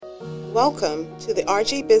Welcome to the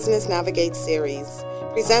RG Business Navigate series,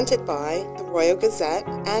 presented by the Royal Gazette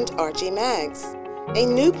and RG Mags, a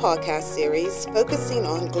new podcast series focusing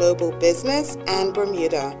on global business and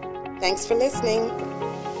Bermuda. Thanks for listening.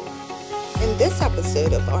 In this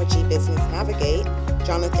episode of RG Business Navigate,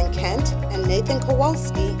 Jonathan Kent and Nathan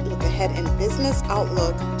Kowalski look ahead in Business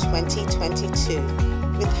Outlook 2022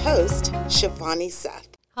 with host Shivani Seth.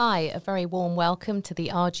 Hi, a very warm welcome to the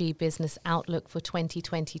RG Business Outlook for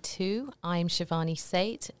 2022. I'm Shivani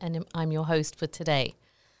Seth and I'm your host for today.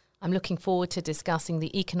 I'm looking forward to discussing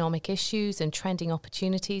the economic issues and trending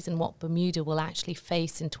opportunities and what Bermuda will actually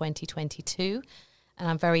face in 2022. And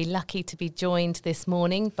I'm very lucky to be joined this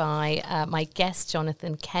morning by my guest,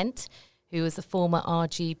 Jonathan Kent, who is a former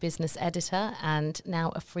RG business editor and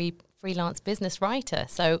now a freelance business writer.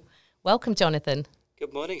 So welcome, Jonathan.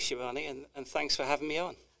 Good morning, Shivani, and thanks for having me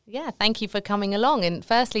on. Yeah, thank you for coming along. And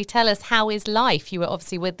firstly, tell us, how is life? You were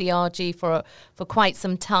obviously with the RG for quite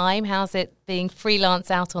some time. How's it being freelance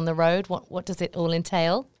out on the road? What does it all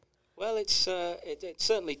entail? Well, it's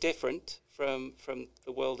certainly different from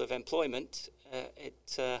the world of employment.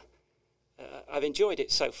 I've enjoyed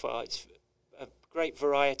it so far. It's a great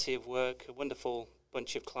variety of work, a wonderful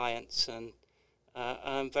bunch of clients, and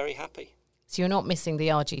I'm very happy. So you're not missing the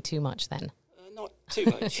RG too much then? Not too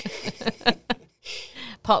much.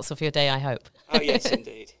 Parts of your day, I hope. Oh, yes,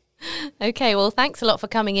 indeed. Okay, well, thanks a lot for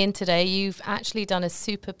coming in today. You've actually done a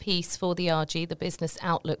super piece for the RG, the Business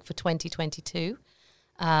Outlook for 2022.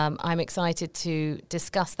 I'm excited to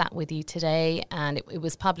discuss that with you today, and it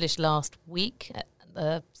was published last week,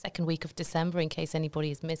 the second week of December, in case anybody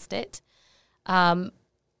has missed it. I'd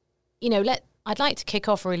like to kick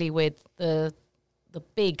off really with the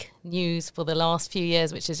big news for the last few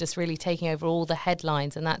years, which is just really taking over all the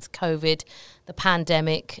headlines, and that's COVID, the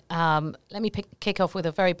pandemic. Let me kick off with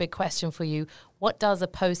a very big question for you. What does a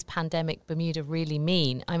post-pandemic Bermuda really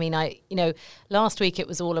mean? I mean, last week it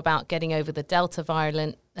was all about getting over the Delta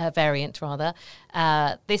variant.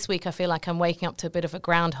 This week I feel like I'm waking up to a bit of a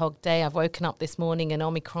Groundhog Day. I've woken up this morning and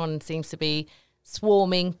Omicron seems to be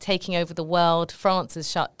swarming, taking over the world. France is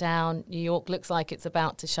shut down. New York looks like it's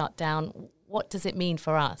about to shut down. What does it mean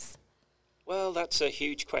for us? Well, that's a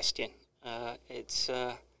huge question. It's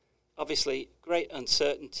obviously great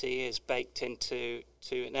uncertainty is baked into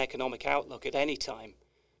an economic outlook at any time.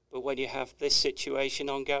 But when you have this situation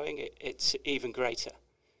ongoing, it's even greater.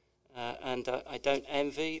 And I don't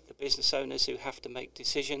envy the business owners who have to make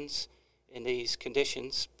decisions in these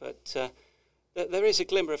conditions. But there is a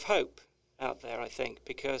glimmer of hope out there, I think,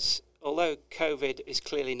 because although COVID is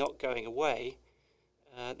clearly not going away,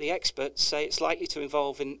 the experts say it's likely to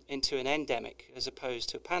evolve into an endemic as opposed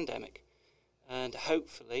to a pandemic. And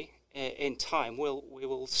hopefully, in time, we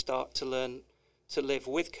will start to learn to live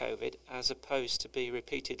with COVID as opposed to be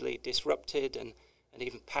repeatedly disrupted and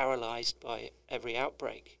even paralysed by every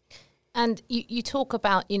outbreak. And you talk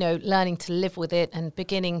about, learning to live with it and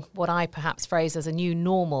beginning what I perhaps phrase as a new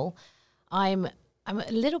normal. I'm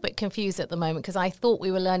a little bit confused at the moment because I thought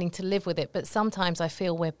we were learning to live with it, but sometimes I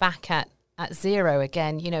feel we're back at zero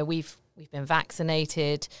again. We've been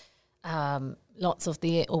vaccinated,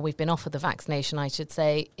 we've been offered the vaccination, I should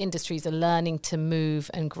say. Industries are learning to move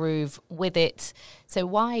and groove with it. So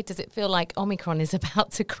why does it feel like Omicron is about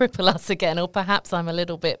to cripple us again? Or perhaps I'm a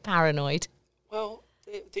little bit paranoid. Well,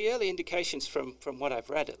 the early indications from what I've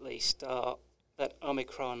read at least are that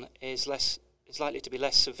Omicron is likely to be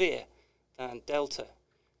less severe than Delta.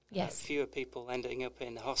 Yes. Fewer people ending up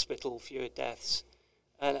in hospital, fewer deaths.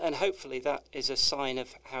 And hopefully that is a sign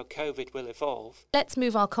of how COVID will evolve. Let's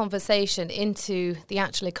move our conversation into the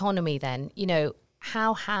actual economy then.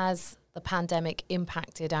 How has the pandemic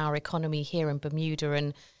impacted our economy here in Bermuda,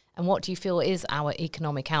 and what do you feel is our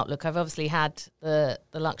economic outlook? I've obviously had the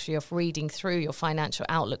luxury of reading through your financial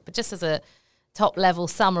outlook, but just as a top-level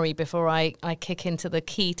summary before I kick into the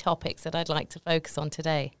key topics that I'd like to focus on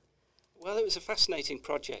today. Well, it was a fascinating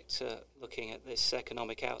project looking at this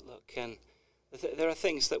economic outlook, and there are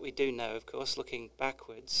things that we do know, of course, looking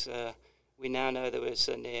backwards. We now know there was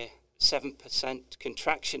a near 7%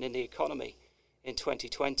 contraction in the economy in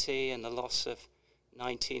 2020 and the loss of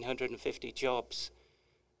 1,950 jobs,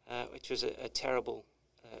 which was a terrible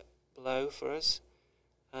blow for us.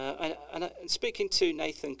 And speaking to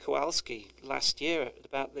Nathan Kowalski last year at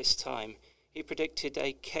about this time, he predicted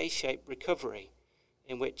a K-shaped recovery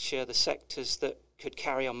in which the sectors that could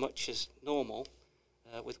carry on much as normal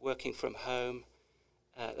with working from home,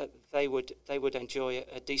 they would enjoy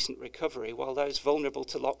a decent recovery, while those vulnerable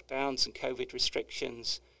to lockdowns and COVID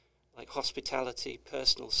restrictions, like hospitality,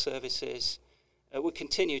 personal services, would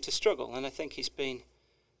continue to struggle. And I think he's been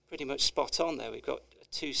pretty much spot on there. We've got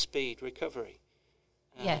two-speed recovery.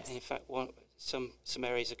 Yes. And in fact, some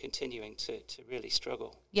areas are continuing to really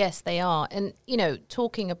struggle. Yes, they are. And, you know,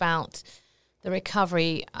 talking about the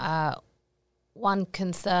recovery, one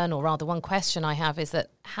concern, or rather one question I have, is that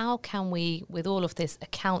how can we, with all of this,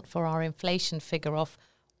 account for our inflation figure of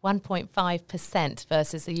 1.5%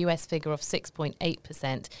 versus the US figure of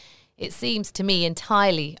 6.8%? It seems to me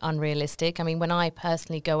entirely unrealistic. I mean, when I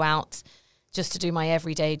personally go out just to do my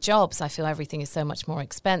everyday jobs, I feel everything is so much more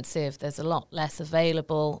expensive. There's a lot less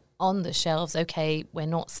available on the shelves. Okay, we're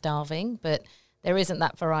not starving, but there isn't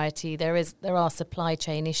that variety. There are supply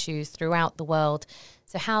chain issues throughout the world.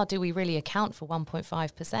 So how do we really account for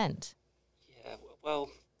 1.5%? Yeah, well,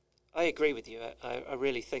 I agree with you. I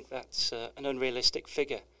really think that's an unrealistic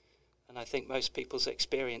figure, and I think most people's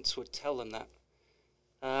experience would tell them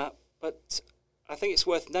that. But I think it's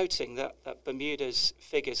worth noting that Bermuda's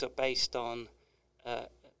figures are based on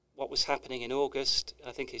what was happening in August,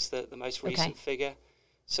 I think is the most recent figure.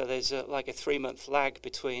 So there's like a 3-month lag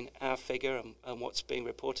between our figure and what's being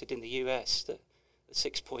reported in the US, the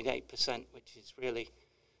 6.8%, which is really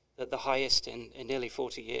the highest in nearly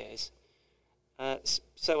 40 years.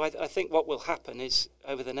 So I think what will happen is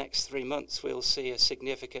over the next 3 months we'll see a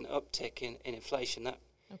significant uptick in inflation that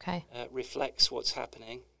reflects what's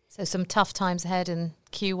happening. So some tough times ahead in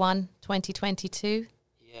Q1 2022?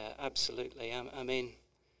 Yeah, absolutely. I mean,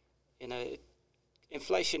 you know,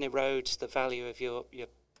 inflation erodes the value of your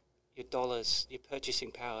dollars, your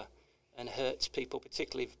purchasing power, and hurts people,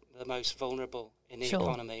 particularly the most vulnerable in the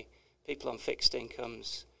economy, people on fixed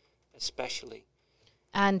incomes especially.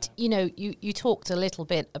 And, you know, you talked a little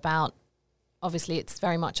bit about, obviously it's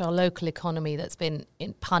very much our local economy that's been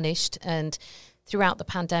punished, and throughout the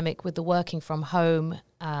pandemic with the working from home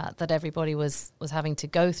that everybody was having to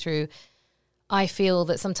go through, I feel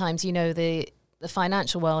that sometimes, you know, the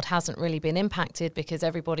financial world hasn't really been impacted because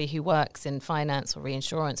everybody who works in finance or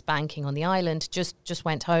reinsurance, banking on the island just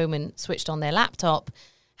went home and switched on their laptop.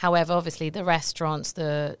 However, obviously the restaurants,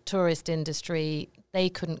 the tourist industry, they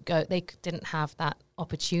couldn't go, they didn't have that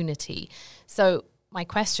opportunity. So my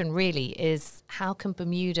question really is, how can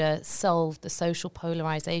Bermuda solve the social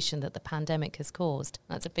polarization that the pandemic has caused?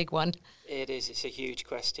 That's a big one. It is. It's a huge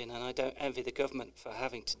question, and I don't envy the government for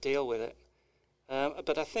having to deal with it.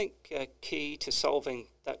 But I think key to solving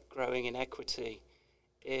that growing inequity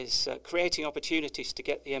is creating opportunities to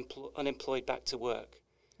get the unemployed back to work.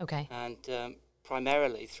 Okay. And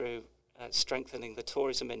primarily through strengthening the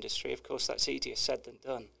tourism industry. Of course, that's easier said than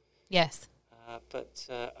done. Yes. But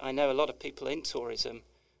I know a lot of people in tourism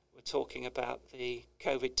were talking about the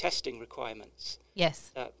COVID testing requirements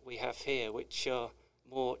that we have here, which are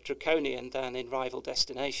more draconian than in rival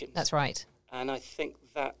destinations. That's right. And I think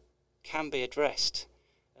that can be addressed.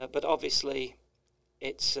 But obviously,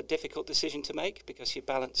 it's a difficult decision to make because you're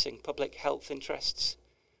balancing public health interests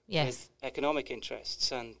with economic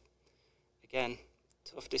interests. And again,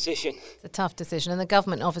 tough decision. It's a tough decision. And the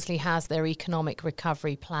government obviously has their economic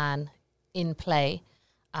recovery plan in play,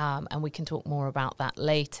 and we can talk more about that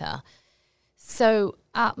later. So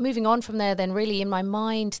moving on from there then, really in my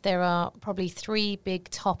mind there are probably 3 big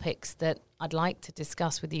topics that I'd like to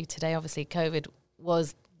discuss with you today. Obviously COVID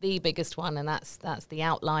was the biggest one, and that's the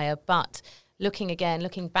outlier, but looking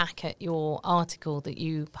back at your article that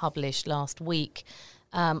you published last week,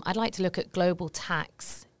 I'd like to look at global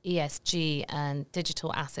tax, ESG and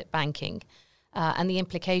digital asset banking, and the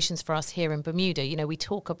implications for us here in Bermuda. You know, we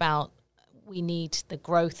talk about we need the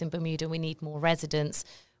growth in Bermuda, we need more residents,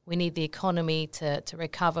 we need the economy to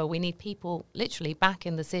recover, we need people literally back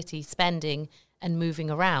in the city spending and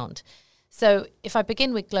moving around. So if I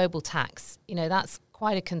begin with global tax, you know, that's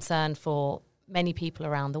quite a concern for many people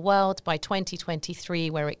around the world. By 2023,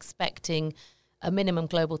 we're expecting a minimum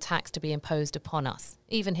global tax to be imposed upon us,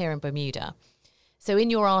 even here in Bermuda. So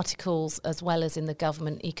in your articles, as well as in the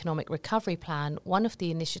government economic recovery plan, one of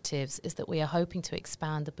the initiatives is that we are hoping to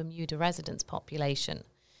expand the Bermuda residents population.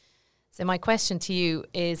 So my question to you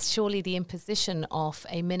is, surely the imposition of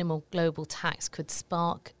a minimal global tax could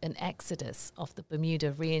spark an exodus of the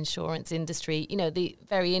Bermuda reinsurance industry, you know, the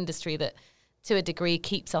very industry that to a degree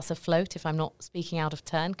keeps us afloat, if I'm not speaking out of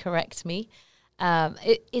turn, correct me.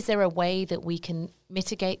 Is there a way that we can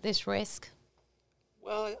mitigate this risk?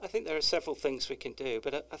 Well, I think there are several things we can do,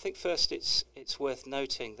 but I think first it's worth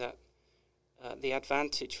noting that the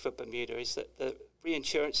advantage for Bermuda is that the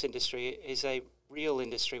reinsurance industry is a real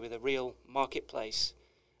industry with a real marketplace,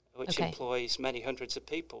 which employs many hundreds of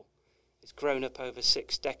people. It's grown up over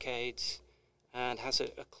 6 decades and has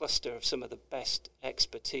a cluster of some of the best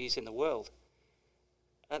expertise in the world.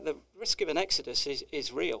 The risk of an exodus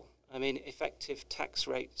is real. I mean, effective tax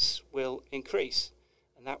rates will increase.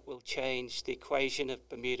 and that will change the equation of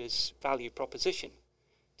Bermuda's value proposition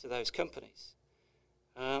to those companies.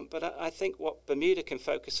 But I think what Bermuda can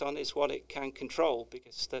focus on is what it can control,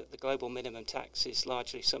 because the global minimum tax is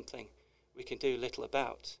largely something we can do little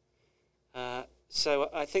about.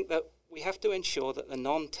 So I think that we have to ensure that the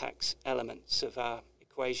non-tax elements of our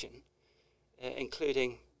equation,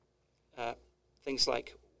 including things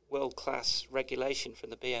like world-class regulation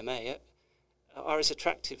from the BMA, are as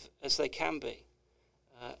attractive as they can be.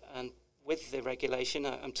 And with the regulation,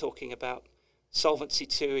 I'm talking about Solvency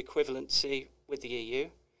II equivalency with the EU,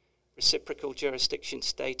 reciprocal jurisdiction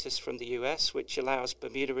status from the US, which allows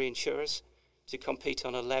Bermuda reinsurers to compete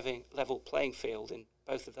on a level playing field in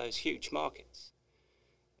both of those huge markets.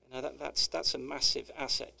 That's a massive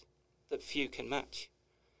asset that few can match.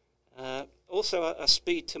 Also, a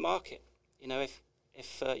speed to market.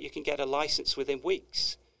 If you can get a license within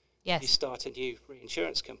weeks, yes, you start a new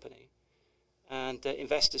reinsurance company. And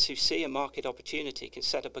investors who see a market opportunity can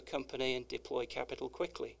set up a company and deploy capital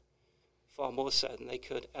quickly, far more so than they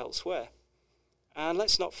could elsewhere. And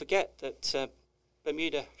let's not forget that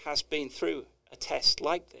Bermuda has been through a test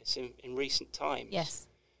like this in recent times. Yes.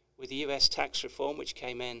 With the US tax reform, which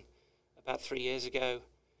came in about 3 years ago.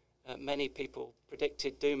 Many people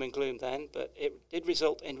predicted doom and gloom then, but it did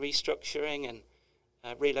result in restructuring and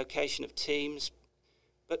relocation of teams.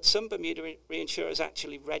 But some Bermuda reinsurers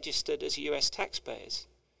actually registered as US taxpayers,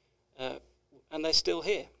 and they're still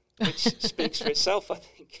here, which speaks for itself, I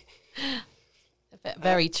think.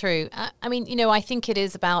 Very true. I mean, I think it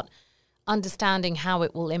is about understanding how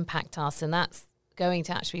it will impact us, and that's going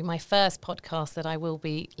to actually be my first podcast that I will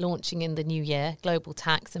be launching in the new year, Global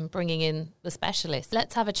Tax, and bringing in the specialists.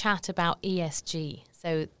 Let's have a chat about ESG.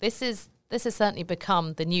 So this has certainly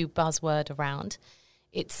become the new buzzword around.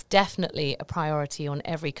 It's definitely a priority on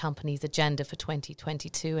every company's agenda for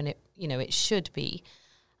 2022, and it should be.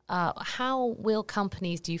 How will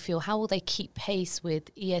companies, do you feel, how will they keep pace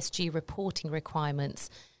with ESG reporting requirements?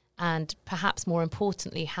 And perhaps more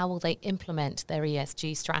importantly, how will they implement their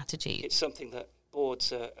ESG strategy? It's something that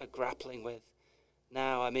boards are grappling with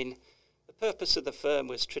now. I mean, the purpose of the firm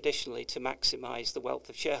was traditionally to maximise the wealth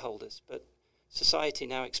of shareholders, but society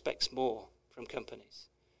now expects more from companies.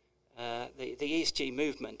 The ESG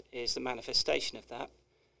movement is the manifestation of that,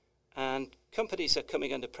 and companies are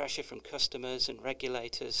coming under pressure from customers and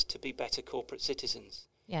regulators to be better corporate citizens.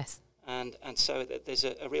 Yes. And so there's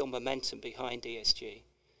a real momentum behind ESG.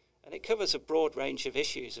 And it covers a broad range of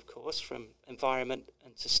issues, of course, from environment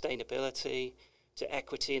and sustainability to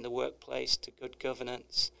equity in the workplace to good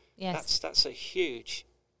governance. Yes. That's a huge,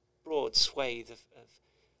 broad swathe of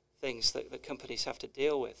things that companies have to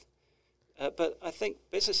deal with. But I think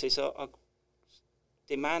businesses are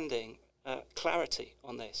demanding clarity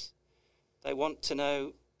on this. They want to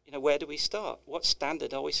know, where do we start? What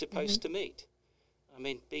standard are we supposed to meet? I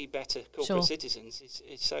mean, be better corporate citizens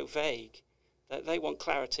is so vague. They want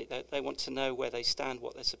clarity. They want to know where they stand,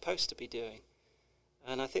 what they're supposed to be doing.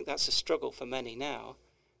 And I think that's a struggle for many now.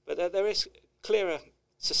 But there is clearer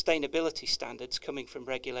sustainability standards coming from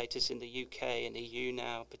regulators in the UK and EU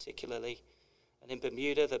now, particularly. And in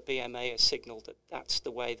Bermuda, the BMA has signalled that that's the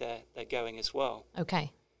way they're going as well.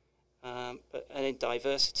 Okay. And in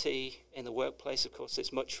diversity in the workplace, of course,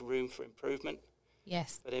 there's much room for improvement.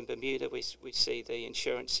 Yes. But in Bermuda, we see the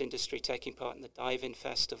insurance industry taking part in the Dive-In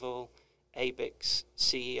Festival, ABIC's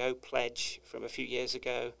CEO pledge from a few years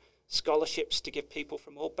ago, scholarships to give people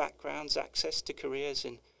from all backgrounds access to careers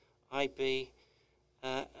in IB.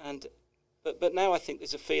 But now I think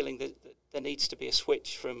there's a feeling that there needs to be a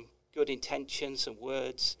switch from good intentions and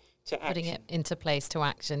words to action. Putting it into place to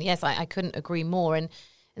action. Yes, I couldn't agree more. And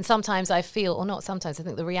sometimes I feel, or not sometimes, I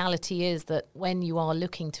think the reality is that when you are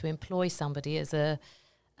looking to employ somebody as a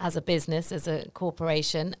business, as a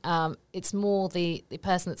corporation, it's more the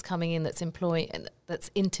person that's coming in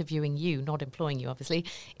that's interviewing you, not employing you, obviously,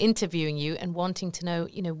 interviewing you and wanting to know,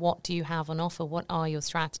 what do you have on offer? What are your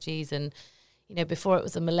strategies? And, before it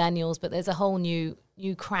was the millennials, but there's a whole new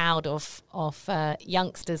crowd of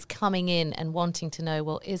youngsters coming in and wanting to know,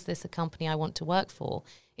 well, is this a company I want to work for?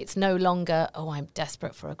 It's no longer, I'm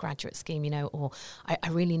desperate for a graduate scheme, or I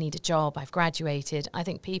really need a job. I've graduated. I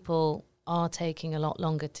think people are taking a lot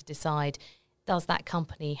longer to decide, does that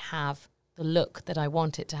company have the look that I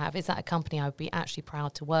want it to have? Is that a company I would be actually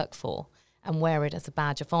proud to work for and wear it as a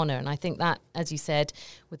badge of honour? And I think that, as you said,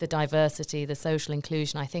 with the diversity, the social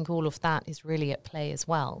inclusion, I think all of that is really at play as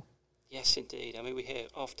well. Yes, indeed. I mean, we hear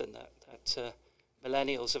often that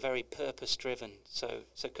millennials are very purpose-driven. So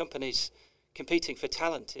companies competing for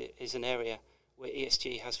talent is an area where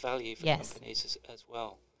ESG has value for companies as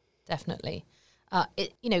well. Definitely.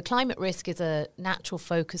 Climate risk is a natural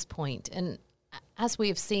focus point, and as we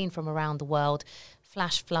have seen from around the world,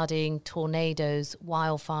 flash flooding, tornadoes,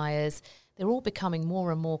 wildfires, they're all becoming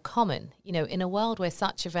more and more common. In a world where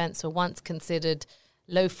such events were once considered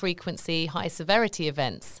low frequency, high severity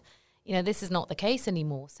events, this is not the case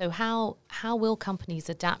anymore. So how will companies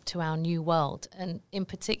adapt to our new world? And in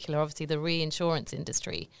particular, obviously, the reinsurance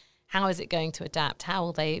industry, how is it going to adapt? How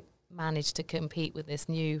will they manage to compete with this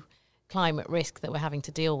new climate risk that we're having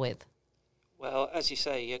to deal with? Well, as you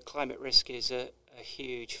say, climate risk is a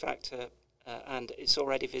huge factor, and it's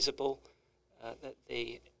already visible, that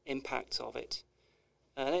the impact of it.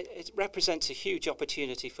 And it represents a huge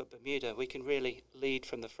opportunity for Bermuda. We can really lead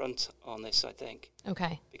from the front on this, I think.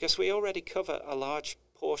 Okay. Because we already cover a large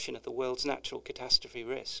portion of the world's natural catastrophe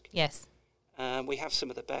risk. Yes. We have some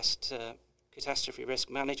of the best catastrophe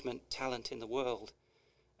risk management talent in the world,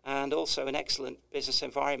 and also an excellent business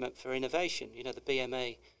environment for innovation. The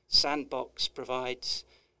BMA Sandbox provides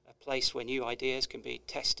a place where new ideas can be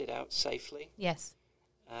tested out safely. Yes.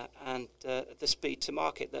 And the speed to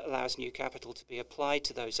market that allows new capital to be applied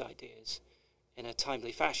to those ideas in a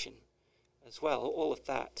timely fashion as well. All of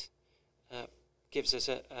that gives us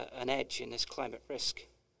an edge in this climate risk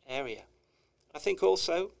area. I think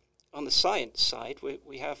also on the science side,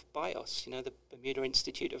 we have BIOS, the Bermuda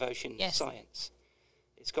Institute of Ocean Science.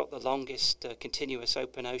 It's got the longest continuous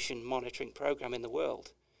open ocean monitoring program in the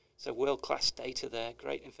world. So world-class data there,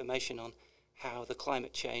 great information on how the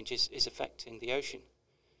climate change is affecting the ocean.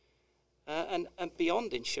 And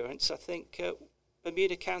beyond insurance, I think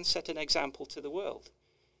Bermuda can set an example to the world.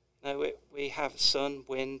 We have sun,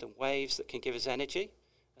 wind and waves that can give us energy,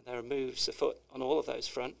 and there are moves afoot on all of those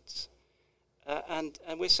fronts. And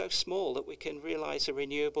we're so small that we can realise a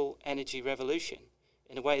renewable energy revolution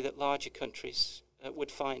in a way that larger countries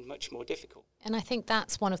would find much more difficult. And I think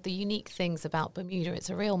that's one of the unique things about Bermuda.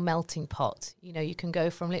 It's a real melting pot. You can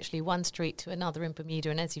go from literally one street to another in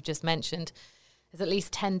Bermuda, and as you've just mentioned, there's at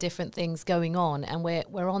least 10 different things going on, and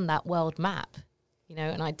we're on that world map,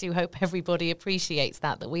 and I do hope everybody appreciates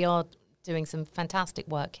that we are doing some fantastic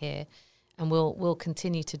work here, and we'll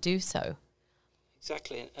continue to do so.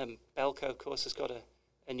 Exactly. Belco, of course, has got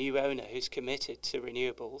a new owner who's committed to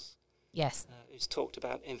renewables. Yes. Who's talked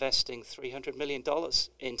about investing $300 million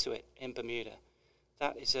into it in Bermuda.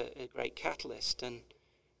 That is a great catalyst, and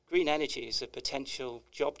green energy is a potential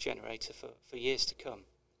job generator for years to come.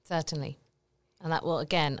 Certainly. And that will,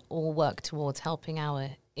 again, all work towards helping our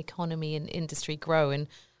economy and industry grow and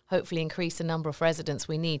hopefully increase the number of residents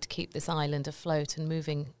we need to keep this island afloat and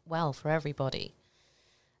moving well for everybody.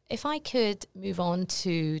 If I could move on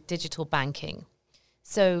to digital banking.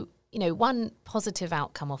 So, one positive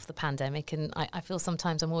outcome of the pandemic, and I feel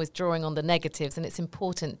sometimes I'm always drawing on the negatives, and it's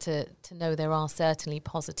important to know there are certainly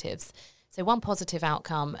positives. So one positive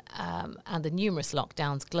outcome and the numerous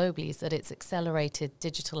lockdowns globally is that it's accelerated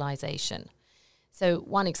digitalization. So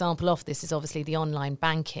one example of this is obviously the online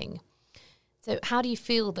banking. So how do you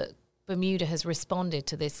feel that Bermuda has responded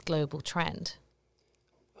to this global trend?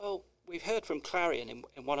 Well, we've heard from Clarion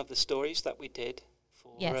in one of the stories that we did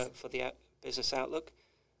for the Business Outlook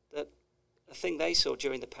that the thing they saw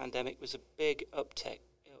during the pandemic was a big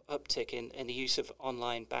uptick in the use of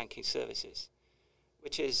online banking services,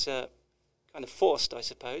 which is kind of forced, I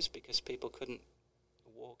suppose, because people couldn't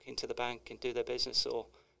walk into the bank and do their business or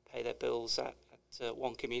pay their bills at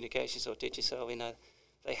One Communications or Digicel.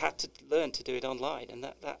 They had to learn to do it online, and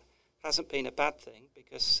that hasn't been a bad thing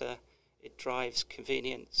because it drives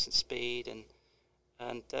convenience and speed,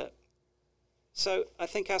 and so I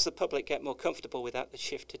think as the public get more comfortable with that, the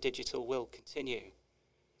shift to digital will continue.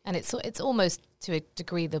 And it's almost to a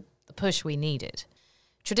degree the push we needed.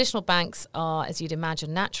 Traditional banks are, as you'd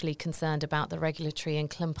imagine, naturally concerned about the regulatory and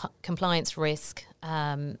compliance risk,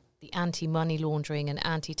 the anti-money laundering and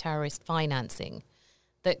anti-terrorist financing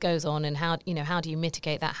that goes on, and how do you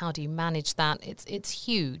mitigate that? How do you manage that? It's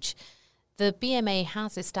huge. The BMA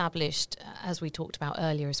has established, as we talked about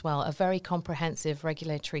earlier as well, a very comprehensive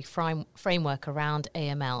regulatory framework around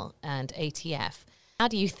AML and ATF. How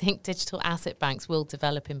do you think digital asset banks will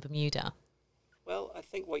develop in Bermuda? Well, I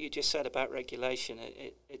think what you just said about regulation,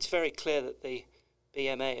 it's very clear that the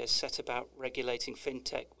BMA has set about regulating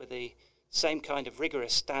fintech with the same kind of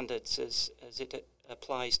rigorous standards as it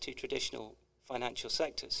applies to traditional financial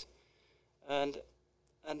sectors. And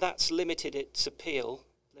that's limited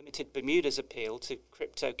Bermuda's appeal to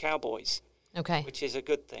crypto cowboys, okay, which is a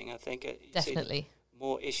good thing, I think. Definitely.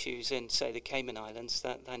 More issues in, say, the Cayman Islands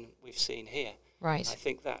than we've seen here. Right. I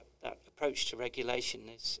think that approach to regulation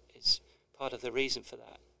is part of the reason for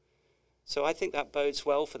that. So I think that bodes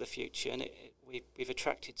well for the future, and we've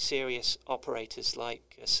attracted serious operators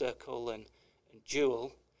like Circle and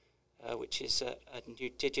Jewel, which is a new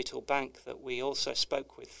digital bank that we also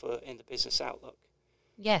spoke with in the Business Outlook.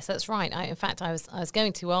 Yes, that's right. In fact, I was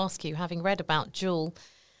going to ask you, having read about Jewel,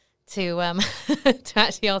 to to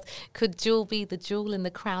actually ask, could Jewel be the jewel in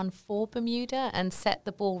the crown for Bermuda and set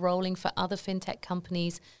the ball rolling for other fintech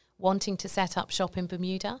companies wanting to set up shop in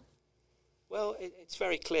Bermuda? Well, it's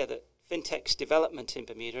very clear that fintech's development in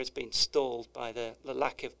Bermuda has been stalled by the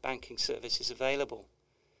lack of banking services available,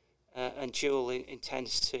 and Jewel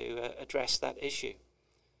intends to address that issue.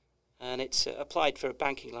 And it's applied for a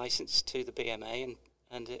banking license to the BMA,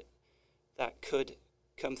 and that could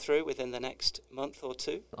come through within the next month or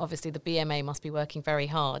two. Obviously, the BMA must be working very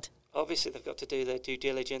hard. Obviously, they've got to do their due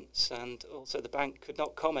diligence, and also the bank could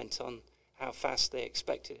not comment on how fast they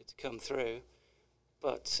expected it to come through.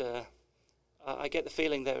 But I get the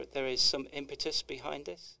feeling there is some impetus behind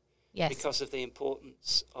this, yes, because of the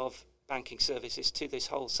importance of banking services to this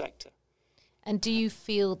whole sector. And do you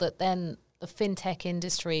feel that then the fintech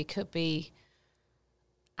industry could be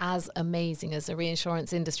as amazing as the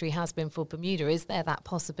reinsurance industry has been for Bermuda? Is there that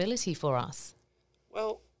possibility for us?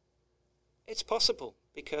 Well, it's possible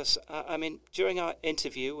because, during our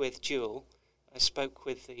interview with Jewel, I spoke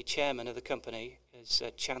with the chairman of the company, is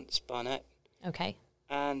Chance Barnett. Okay.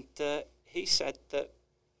 And he said that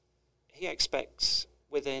he expects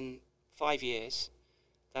within 5 years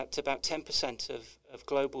that about 10% of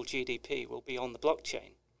global GDP will be on the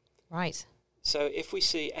blockchain. Right. So if we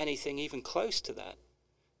see anything even close to that,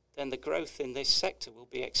 then the growth in this sector will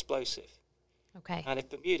be explosive. Okay. And if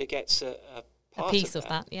Bermuda gets a piece of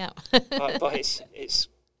that, yeah. by its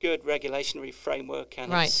good regulatory framework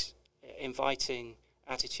and right. its inviting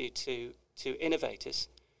attitude to innovators,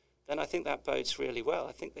 then I think that bodes really well.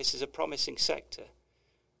 I think this is a promising sector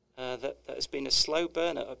that has been a slow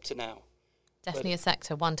burner up to now. Definitely a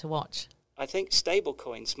sector, one to watch. I think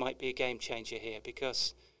stablecoins might be a game changer here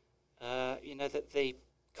because, that the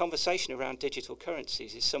conversation around digital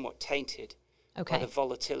currencies is somewhat tainted by the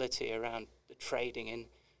volatility around the trading in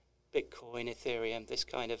Bitcoin, Ethereum, this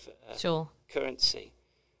kind of currency,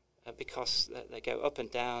 because they go up and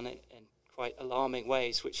down in quite alarming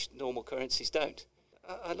ways, which normal currencies don't.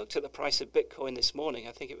 I looked at the price of Bitcoin this morning.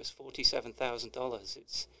 I think it was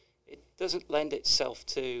 $47,000. It doesn't lend itself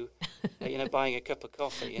to, buying a cup of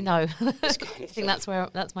coffee. And no, this kind of I think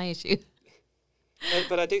that's my issue.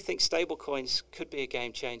 But I do think stablecoins could be a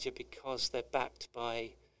game changer because they're backed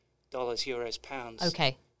by dollars, euros, pounds.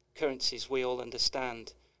 Okay. Currencies we all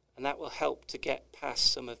understand, and that will help to get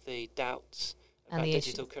past some of the doubts about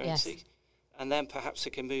digital currency. Yes. And then perhaps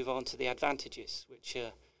we can move on to the advantages, which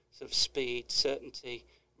are sort of speed, certainty,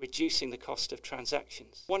 reducing the cost of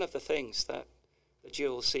transactions. One of the things that the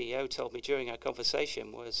Jewel CEO told me during our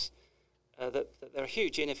conversation was that there are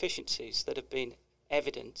huge inefficiencies that have been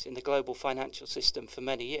evident in the global financial system for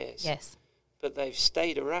many years. Yes. But they've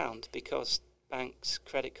stayed around because banks,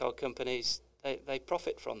 credit card companies, they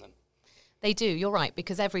profit from them. They do, you're right,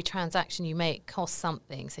 because every transaction you make costs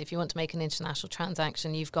something. So if you want to make an international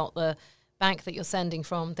transaction, you've got the bank that you're sending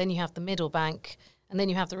from, then you have the middle bank, and then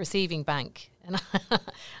you have the receiving bank. And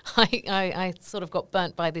I sort of got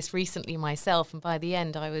burnt by this recently myself, and by the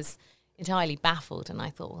end I was entirely baffled, and I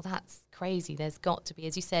thought, well, that's crazy. There's got to be,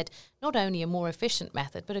 as you said, not only a more efficient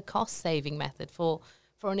method, but a cost-saving method for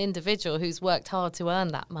an individual who's worked hard to earn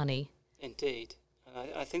that money. Indeed. And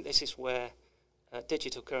I think this is where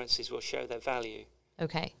digital currencies will show their value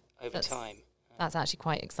over time. That's actually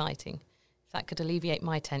quite exciting. If that could alleviate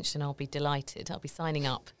my tension, I'll be delighted. I'll be signing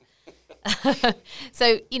up.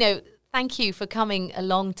 So, thank you for coming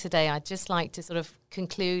along today. I'd just like to sort of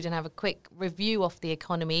conclude and have a quick review of the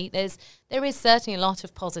economy. There is certainly a lot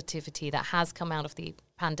of positivity that has come out of the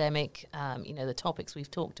pandemic, the topics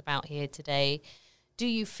we've talked about here today. Do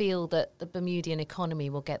you feel that the Bermudian economy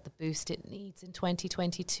will get the boost it needs in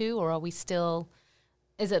 2022, or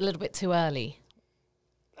is it a little bit too early?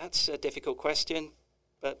 That's a difficult question,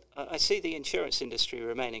 but I see the insurance industry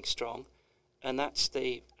remaining strong. And that's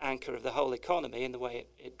the anchor of the whole economy in the way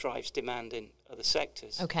it drives demand in other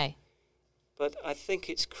sectors. Okay. But I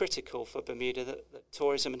think it's critical for Bermuda that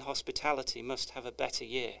tourism and hospitality must have a better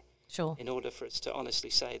year. Sure. In order for us to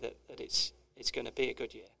honestly say that it's going to be a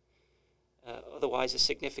good year. Otherwise, a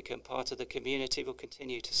significant part of the community will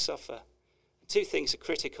continue to suffer. Two things are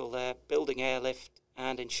critical there: building airlift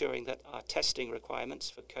and ensuring that our testing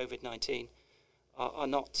requirements for COVID-19 are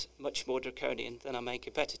not much more draconian than our main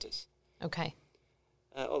competitors. Okay.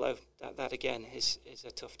 Although that again is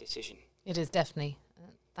a tough decision. It is definitely.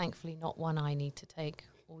 Thankfully, not one I need to take,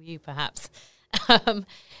 or you perhaps.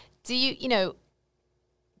 Do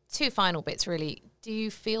two final bits, really. Do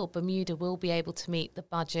you feel Bermuda will be able to meet the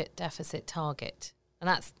budget deficit target? And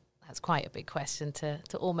that's quite a big question to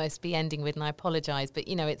almost be ending with, and I apologise. But,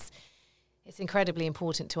 you know, it's incredibly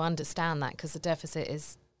important to understand that because the deficit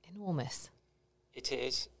is enormous. It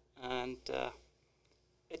is. And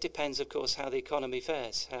it depends, of course, how the economy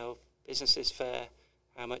fares, how businesses fare,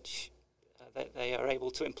 how much they are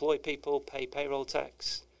able to employ people, pay payroll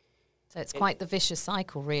tax. So it's quite the vicious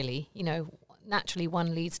cycle, really. You know, naturally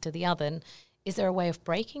one leads to the other. And is there a way of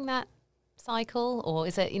breaking that cycle? Or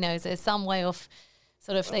is it, you know, is there some way of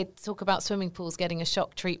sort of, they talk about swimming pools getting a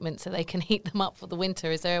shock treatment so they can heat them up for the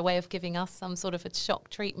winter. Is there a way of giving us some sort of a shock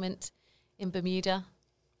treatment in Bermuda?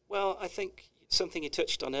 Well, I think something you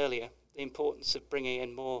touched on earlier, the importance of bringing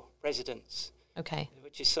in more residents. Okay.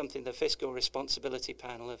 Which is something the Fiscal Responsibility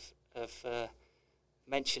Panel have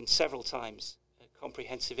mentioned several times.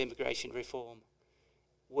 Comprehensive immigration reform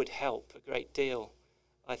would help a great deal,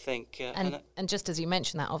 I think. And just as you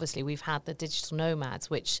mentioned that, obviously we've had the digital nomads,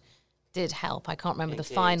 which did help. I can't remember the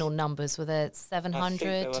did. Final numbers. Were there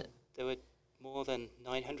 700? I think there were more than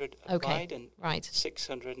 900 applied, and right.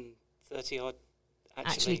 630 odd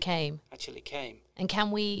actually came. And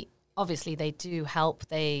can we, obviously they do help.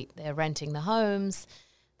 They're renting the homes.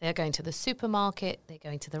 They're going to the supermarket, they're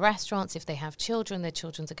going to the restaurants. If they have children, their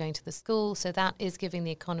children are going to the school. So that is giving the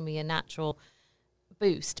economy a natural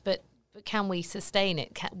boost. But can we sustain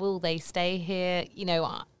it? Will they stay here? You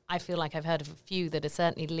know, I feel like I've heard of a few that are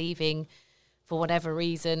certainly leaving for whatever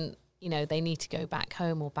reason. You know, they need to go back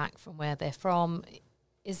home or back from where they're from.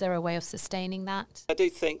 Is there a way of sustaining that? I do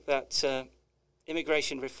think that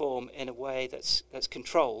immigration reform in a way that's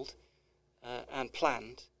controlled and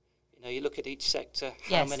planned. You know, you look at each sector,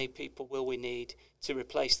 how many people will we need to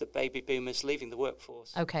replace the baby boomers leaving the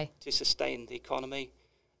workforce to sustain the economy?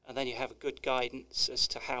 And then you have a good guidance as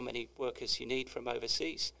to how many workers you need from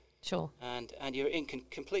overseas. Sure. And you're in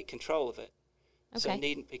complete control of it. Okay. So it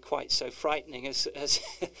needn't be quite so frightening as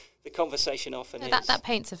the conversation often is. That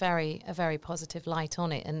paints a very positive light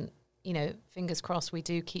on it. And, you know, fingers crossed we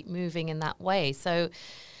do keep moving in that way. So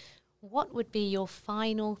what would be your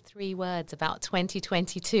final 3 words about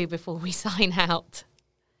 2022 before we sign out?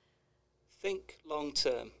 Think long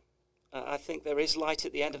term. I think there is light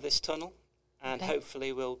at the end of this tunnel, and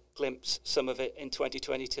hopefully we'll glimpse some of it in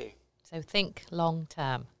 2022. So think long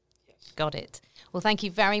term. Yes. Got it. Well, thank you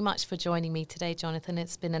very much for joining me today, Jonathan.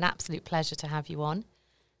 It's been an absolute pleasure to have you on.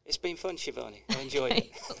 It's been fun, Shivani. I enjoyed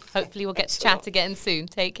it. Hopefully we'll get to chat again soon.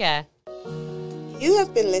 Take care. You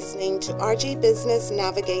have been listening to RG Business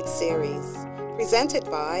Navigate series, presented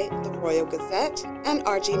by the Royal Gazette and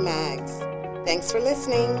RG Mags. Thanks for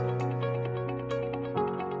listening.